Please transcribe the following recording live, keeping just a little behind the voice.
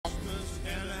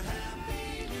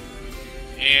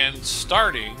and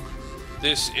starting.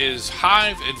 This is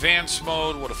Hive Advanced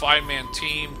mode with a 5-man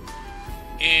team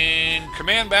in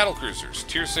Command Battlecruisers,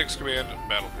 Tier 6 Command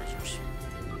Battlecruisers.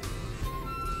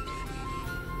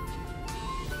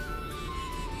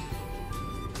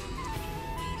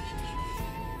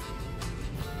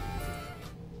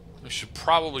 I should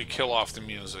probably kill off the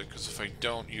music, because if I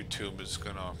don't, YouTube is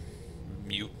going to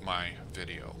mute my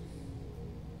video.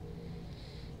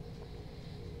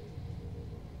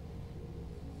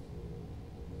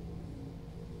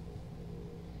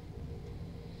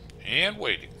 And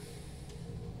waiting.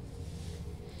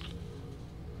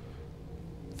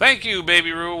 Thank you,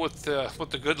 Baby Roo, with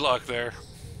the good luck there.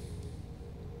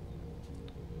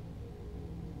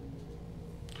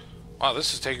 Wow,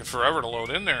 this is taking forever to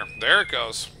load in there. There it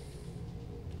goes.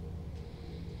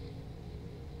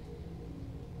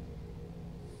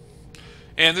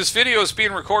 And this video is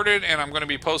being recorded, and I'm going to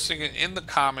be posting it in the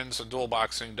comments on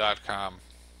dualboxing.com.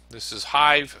 This is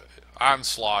Hive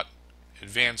Onslaught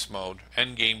Advanced mode,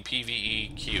 endgame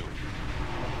PvE Q.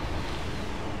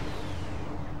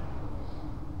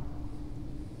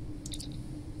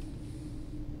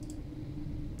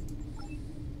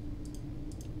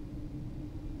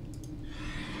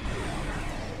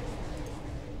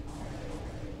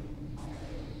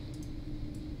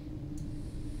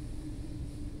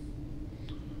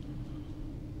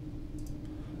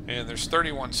 And there's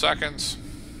 31 seconds.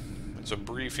 It's a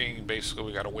briefing. Basically,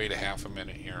 we got to wait a half a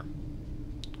minute here.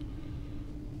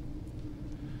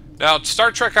 Now,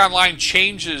 Star Trek Online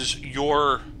changes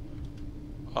your...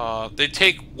 they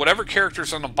take whatever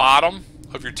characters on the bottom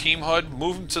of your team HUD,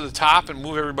 move them to the top, and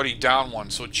move everybody down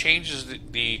one. So it changes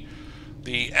the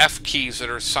F keys that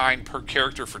are assigned per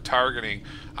character for targeting.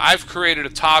 I've created a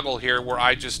toggle here where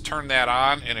I just turn that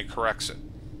on and it corrects it.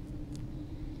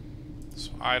 So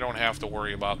I don't have to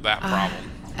worry about that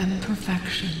problem. I am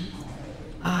perfection.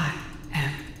 I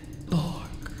am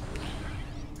Borg.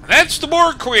 That's the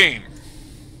Borg Queen!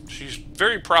 She's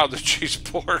very proud that she's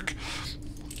Borg.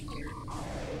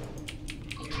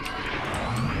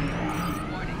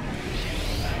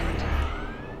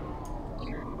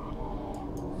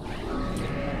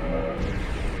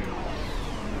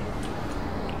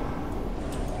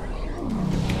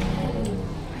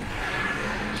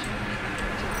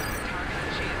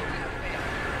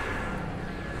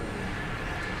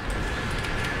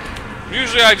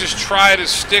 Usually I just try to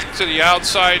stick to the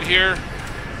outside here.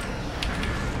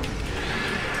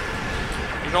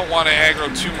 You don't want to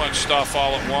aggro too much stuff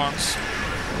all at once.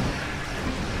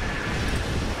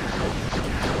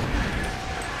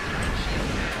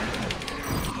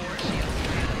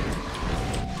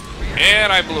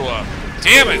 And I blew up.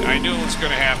 Damn it! I knew it was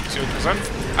going to happen too, because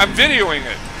I'm videoing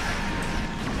it.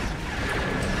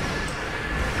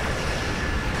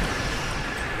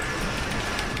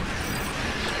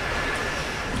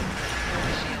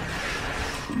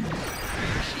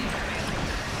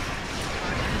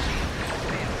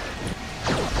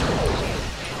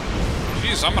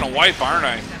 I'm gonna wipe, aren't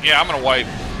I? Yeah, I'm gonna wipe.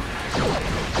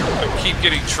 I keep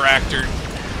getting tractored.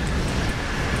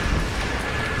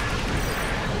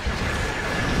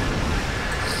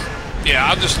 Yeah,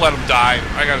 I'll just let him die.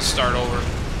 I gotta start over.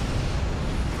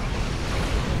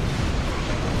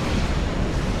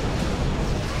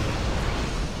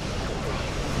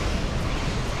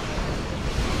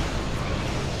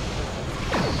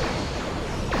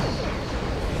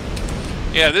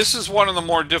 Yeah, this is one of the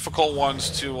more difficult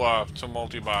ones to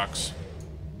multi-box.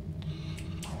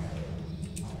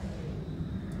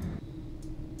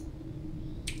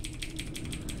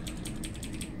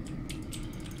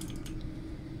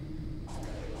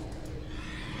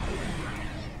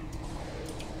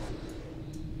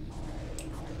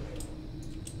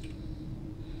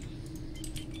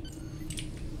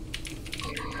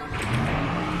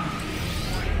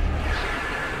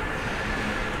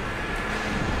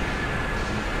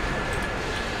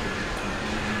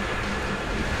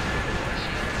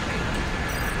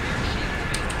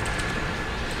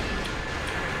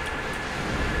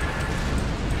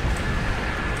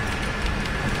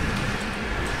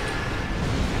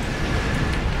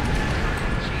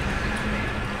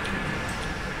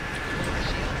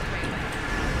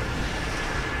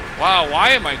 Wow, why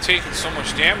am I taking so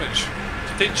much damage?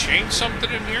 Did they change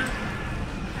something in here?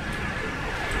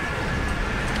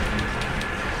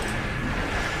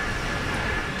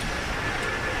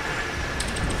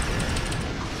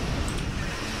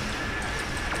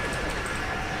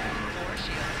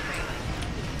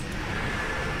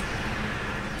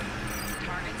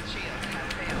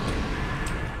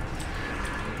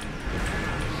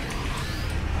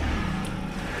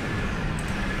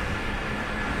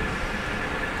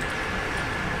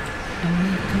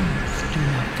 Only gods do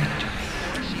not victory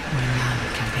where none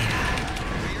can be had.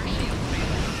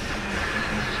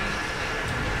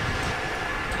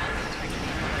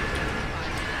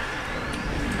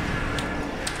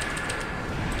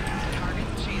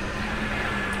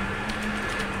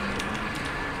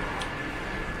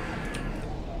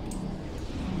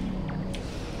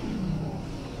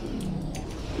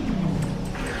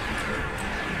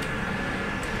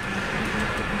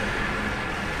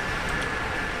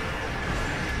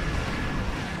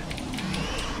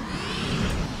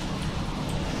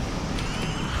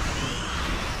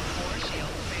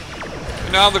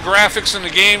 Now the graphics in the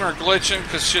game are glitching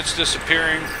because shit's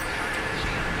disappearing.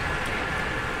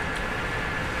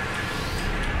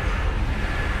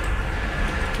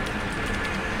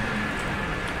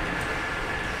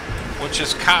 Which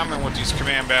is common with these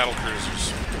command battle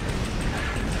cruisers.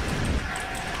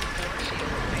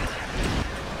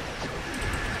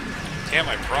 Damn,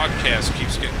 my broadcast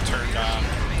keeps getting turned on.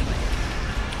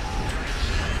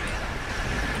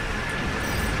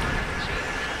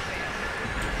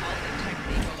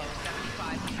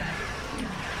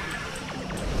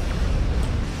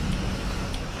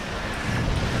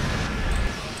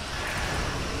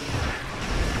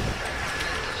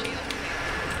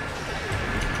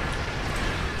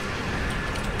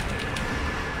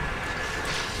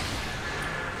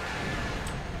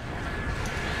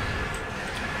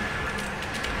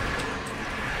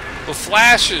 The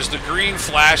flashes, the green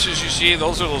flashes you see,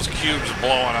 those are those cubes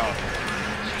blowing up.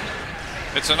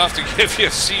 It's enough to give you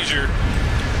a seizure.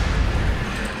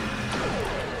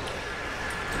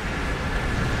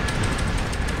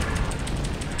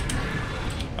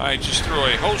 I just threw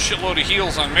a whole shitload of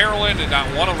heals on Maryland and not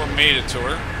one of them made it to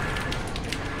her.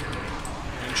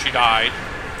 And she died.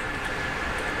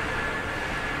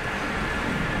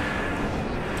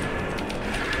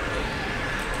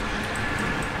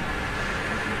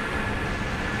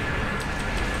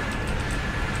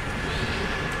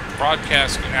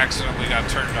 Broadcast accidentally got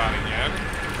turned on again.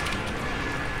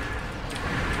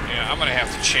 Yeah, I'm gonna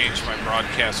have to change my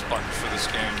broadcast button for this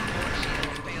game.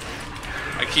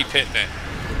 I keep hitting it.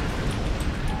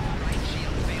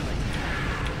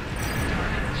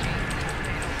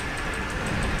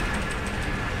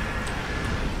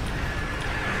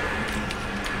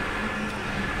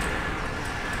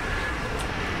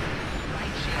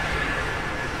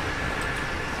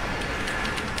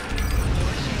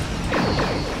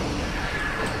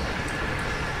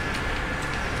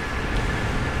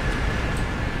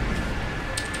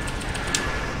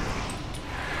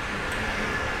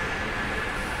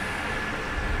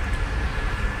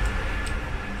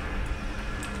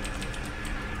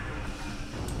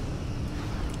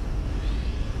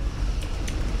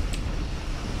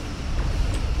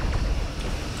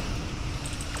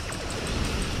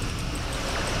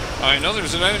 I know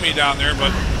there's an enemy down there,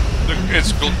 but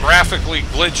it's graphically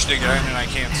glitched again and I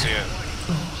can't see it.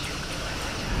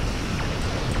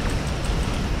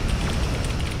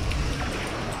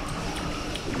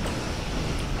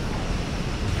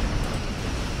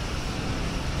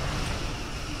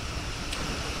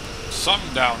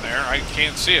 Something down there, I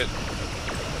can't see it.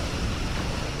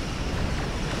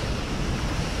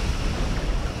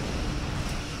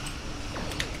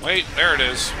 Wait, there it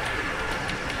is.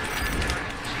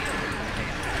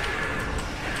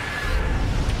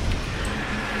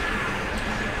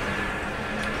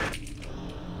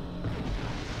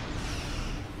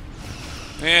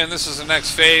 And this is the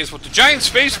next phase with the giant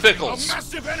space pickles. A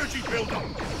massive energy buildup.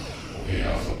 We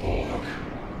are the Borg.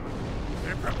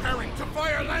 They're preparing to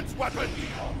fire lance weapon.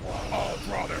 I'll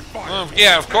draw their fire.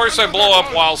 Yeah, of course I blow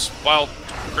up while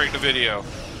creating a video.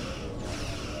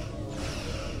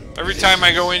 Every time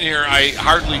I go in here, I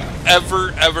hardly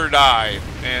ever die,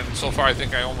 and so far I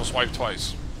think I almost wiped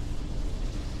twice.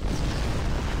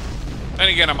 Then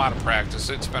again, I'm out of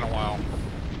practice. It's been a while.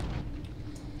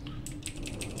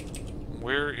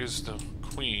 Where is the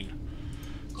queen?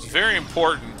 It's very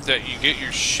important that you get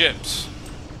your ships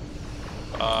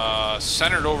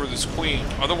centered over this queen.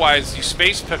 Otherwise, these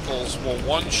space pickles will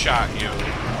one-shot you.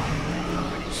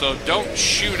 So don't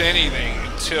shoot anything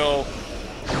until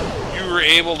you are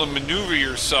able to maneuver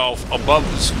yourself above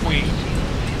this queen.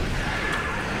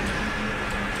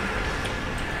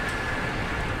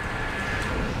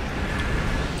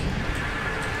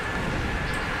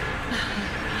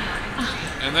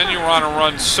 And then you want to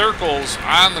run circles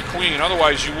on the queen,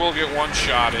 otherwise you will get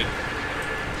one-shotted.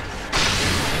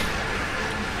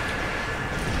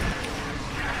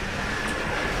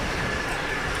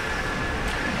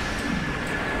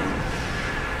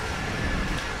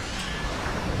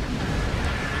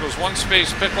 There goes one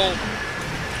space pickle.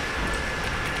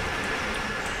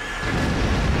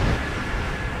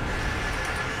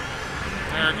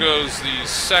 there goes the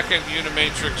second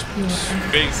Unimatrix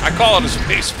space. I call it a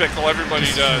space pickle, everybody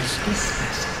does.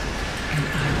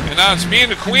 And now it's me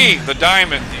and the Queen, the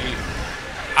Diamond, the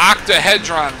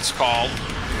octahedron it's called.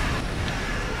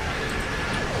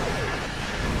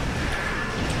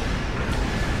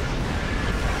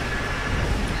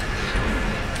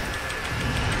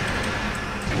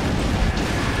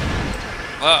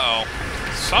 Uh-oh.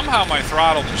 Somehow my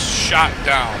throttle just shot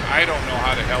down. I don't know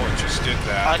how the hell it just did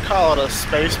that. I call it a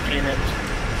space peanut.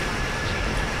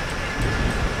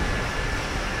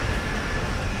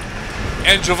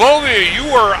 And Javovia, you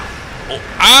were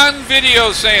on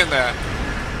video saying that.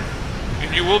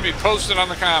 And you will be posted on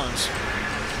the comments.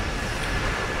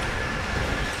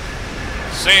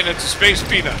 Saying it's a space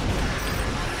peanut.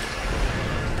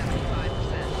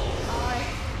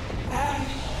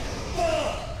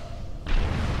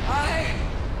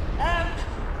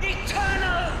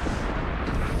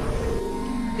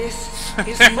 This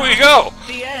is There we go.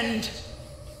 The end.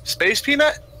 Space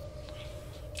peanut?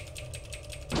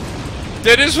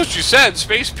 That is what you said,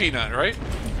 space peanut, right?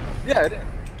 Yeah, it is.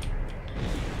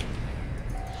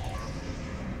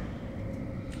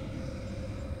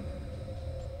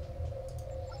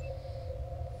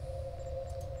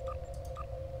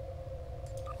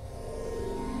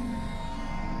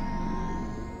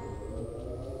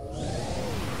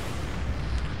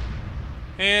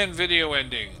 And video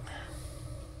ending.